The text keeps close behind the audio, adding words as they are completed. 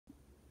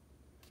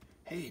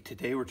Hey,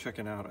 today we're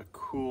checking out a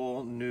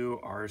cool new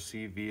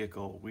RC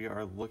vehicle. We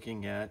are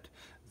looking at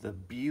the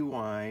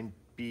BWINE,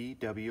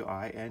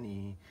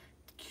 B-W-I-N-E,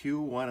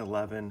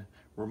 Q111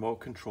 remote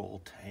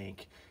control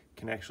tank.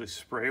 Can actually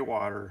spray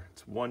water.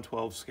 It's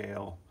 1/12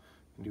 scale.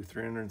 Can do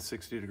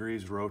 360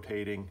 degrees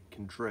rotating,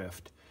 can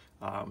drift.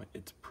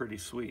 It's pretty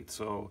sweet,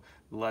 so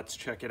let's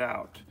check it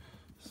out.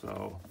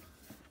 So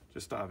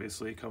just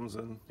obviously comes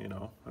in,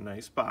 a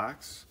nice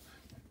box.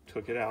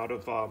 Took it out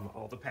of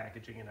all the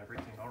packaging and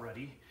everything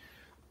already,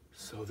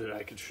 so that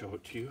I could show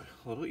it to you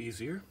a little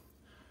easier.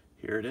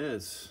 Here it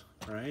is,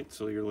 right?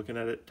 So you're looking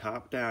at it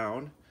top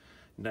down.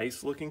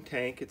 Nice looking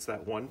tank. It's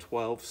that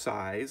 1/12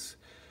 size.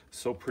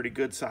 So pretty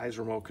good size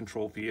remote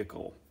control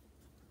vehicle.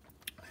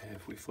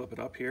 If we flip it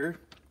up here,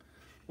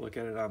 look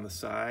at it on the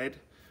side.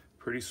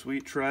 Pretty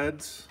sweet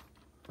treads.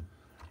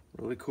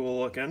 Really cool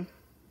looking.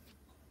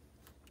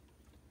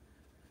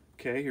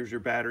 Okay, here's your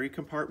battery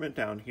compartment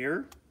down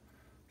here.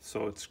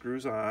 So it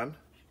screws on.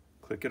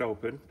 Click it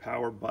open,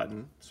 power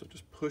button, so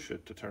just push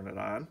it to turn it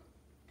on.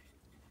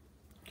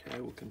 Okay,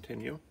 we'll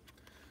continue.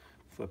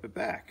 Flip it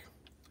back.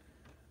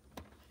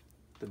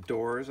 The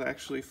doors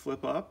actually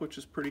flip up, which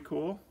is pretty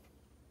cool.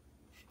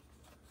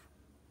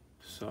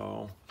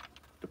 So,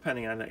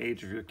 depending on the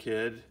age of your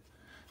kid,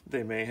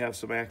 they may have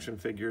some action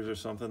figures or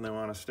something they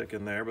want to stick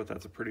in there, but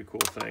that's a pretty cool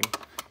thing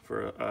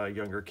for a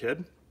younger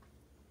kid.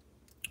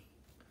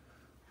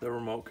 The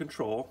remote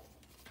control,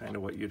 kind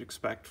of what you'd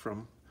expect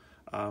from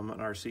an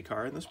RC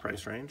car in this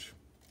price range.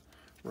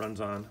 Runs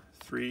on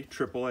three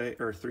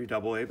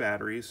AA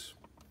batteries,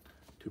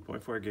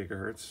 2.4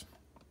 gigahertz.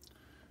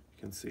 You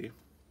can see.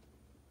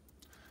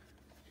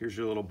 Here's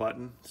your little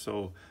button.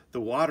 So the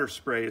water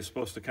spray is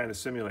supposed to kind of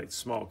simulate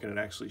smoke, and it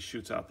actually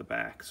shoots out the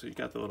back. So you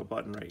got the little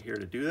button right here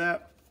to do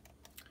that.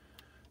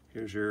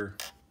 Here's your,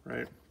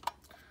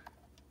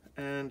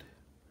 and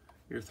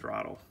your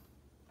throttle,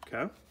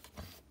 okay?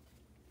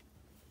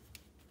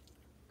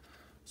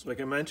 So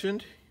like I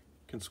mentioned,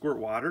 can squirt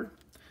water.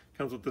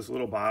 Comes with this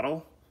little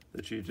bottle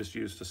that you just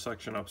use to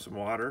suction up some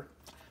water,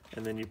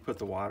 and then you put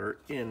the water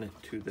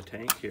into the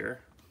tank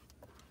here.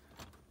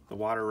 The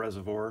water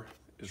reservoir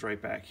is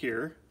right back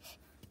here.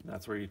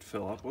 That's where you'd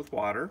fill up with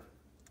water,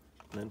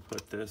 and then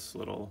put this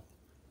little,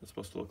 it's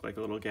supposed to look like a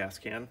little gas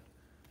can,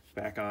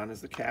 back on as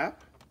the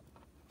cap.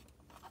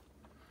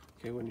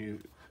 Okay, when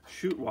you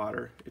shoot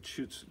water, it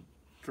shoots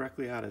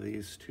directly out of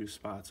these two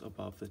spots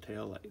above the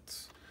tail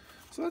lights.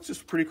 So that's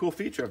just a pretty cool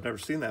feature. I've never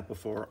seen that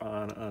before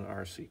on an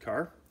RC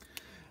car.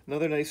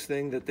 Another nice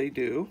thing that they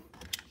do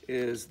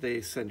is they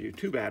send you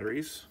two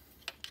batteries.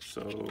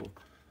 So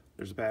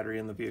there's a battery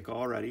in the vehicle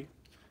already.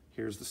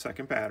 Here's the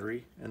second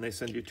battery, and they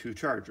send you two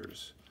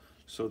chargers.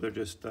 So they're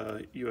just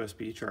a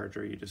USB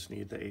charger. You just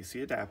need the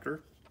AC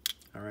adapter.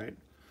 All right.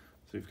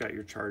 So you've got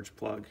your charge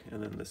plug,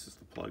 and then this is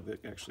the plug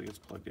that actually is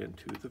plugged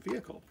into the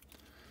vehicle.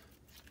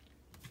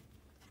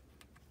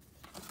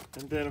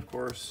 And then, of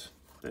course,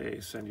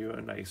 they send you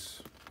a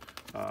nice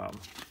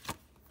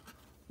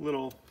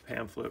little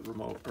pamphlet,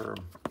 remote or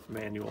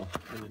manual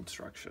and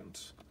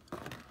instructions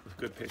with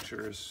good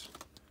pictures.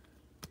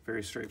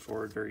 Very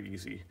straightforward, very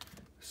easy,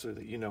 so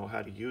that you know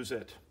how to use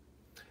it.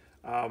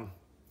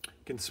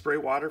 Can spray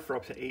water for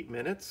up to 8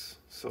 minutes,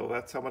 so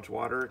that's how much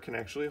water it can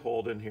actually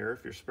hold in here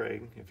if you're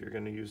spraying, if you're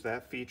going to use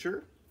that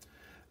feature.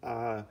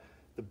 The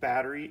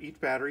battery,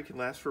 each battery can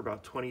last for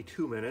about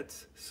 22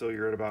 minutes, so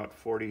you're at about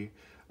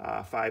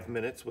 45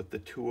 minutes with the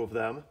two of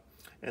them,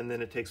 and then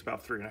it takes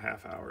about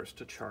 3.5 hours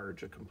to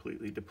charge a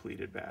completely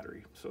depleted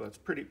battery. So that's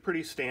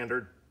pretty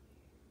standard.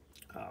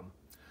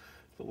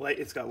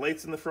 It's got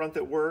lights in the front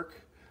that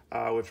work,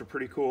 which are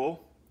pretty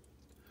cool.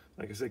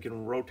 Like I said, you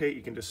can rotate,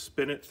 you can just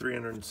spin it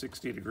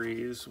 360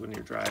 degrees when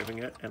you're driving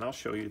it, and I'll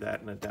show you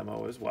that in a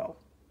demo as well.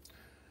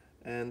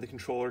 And the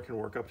controller can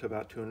work up to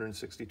about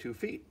 262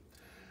 feet.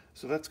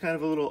 So that's kind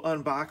of a little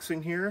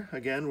unboxing here.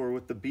 Again, we're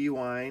with the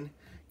BWINE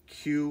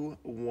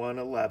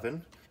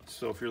Q111.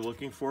 So if you're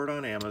looking for it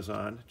on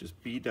Amazon,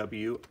 just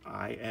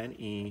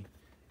BWINE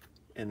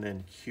and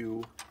then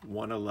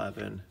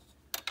Q111.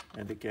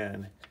 And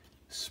again,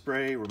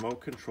 spray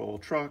remote control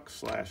truck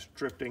 /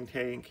 drifting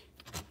tank.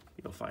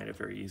 You'll find it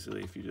very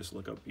easily if you just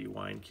look up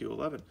BWINE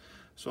Q111.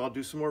 So I'll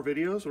do some more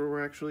videos where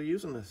we're actually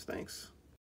using this. Thanks.